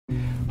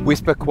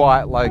Whisper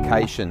quiet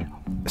location,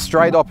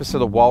 straight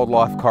opposite a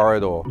wildlife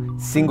corridor,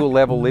 single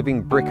level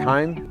living brick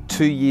home,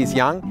 2 years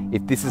young.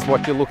 If this is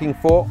what you're looking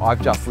for,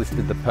 I've just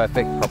listed the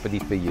perfect property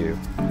for you.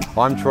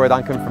 I'm Troy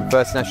Duncan from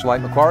First National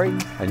Lake Macquarie,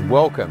 and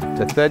welcome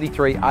to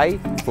 33A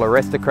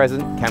Floresta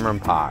Crescent,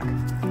 Cameron Park.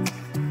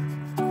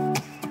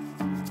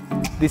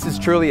 This is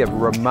truly a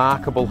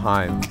remarkable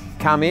home.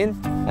 Come in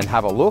and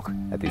have a look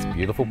at this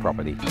beautiful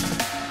property.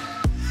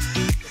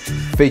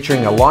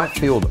 Featuring a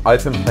light-filled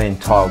open-plan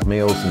tiled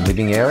meals and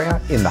living area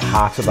in the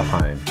heart of the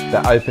home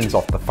that opens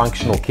off the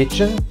functional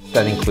kitchen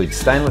that includes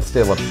stainless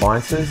steel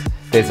appliances.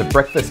 There's a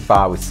breakfast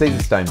bar with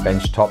Cedar stone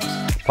bench tops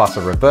plus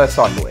a reverse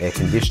cycle air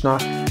conditioner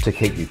to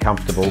keep you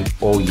comfortable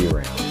all year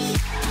round.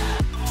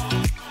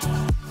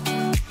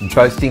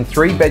 Boasting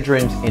 3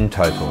 bedrooms in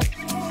total.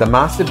 The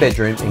master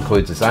bedroom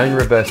includes its own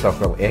reverse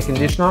cycle air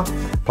conditioner,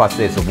 plus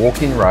there's a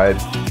walk-in robe,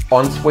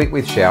 ensuite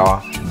with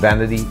shower,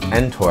 vanity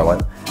and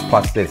toilet,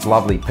 plus there's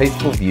lovely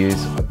peaceful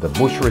views of the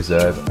Bush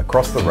Reserve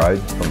across the road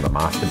from the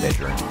master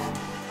bedroom.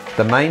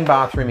 The main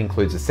bathroom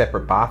includes a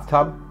separate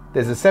bathtub,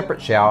 there's a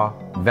separate shower,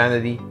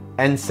 vanity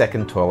and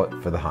second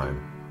toilet for the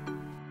home.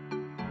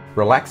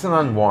 Relax and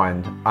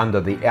unwind under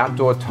the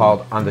outdoor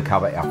tiled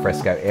undercover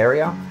alfresco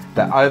area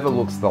that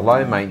overlooks the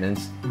low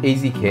maintenance,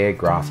 easy care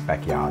grass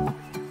backyard.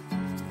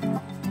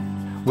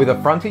 With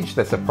a frontage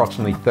that's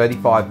approximately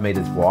 35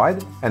 metres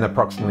wide and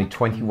approximately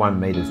 21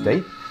 metres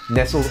deep,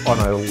 nestled on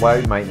a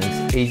low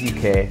maintenance, easy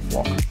care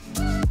block.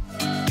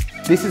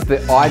 This is the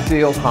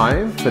ideal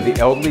home for the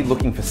elderly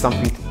looking for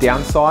something to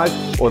downsize,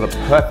 or the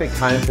perfect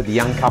home for the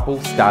young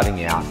couple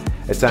starting out.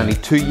 It's only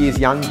 2 years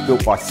young,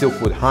 built by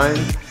Silkwood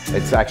Homes.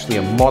 It's actually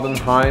a modern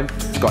home.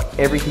 It's got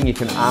everything you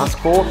can ask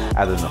for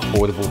at an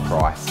affordable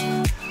price.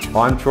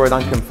 I'm Troy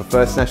Duncan for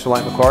First National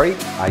Lake Macquarie.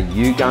 Are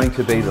you going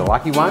to be the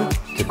lucky one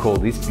to call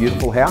this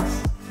beautiful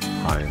house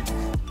home?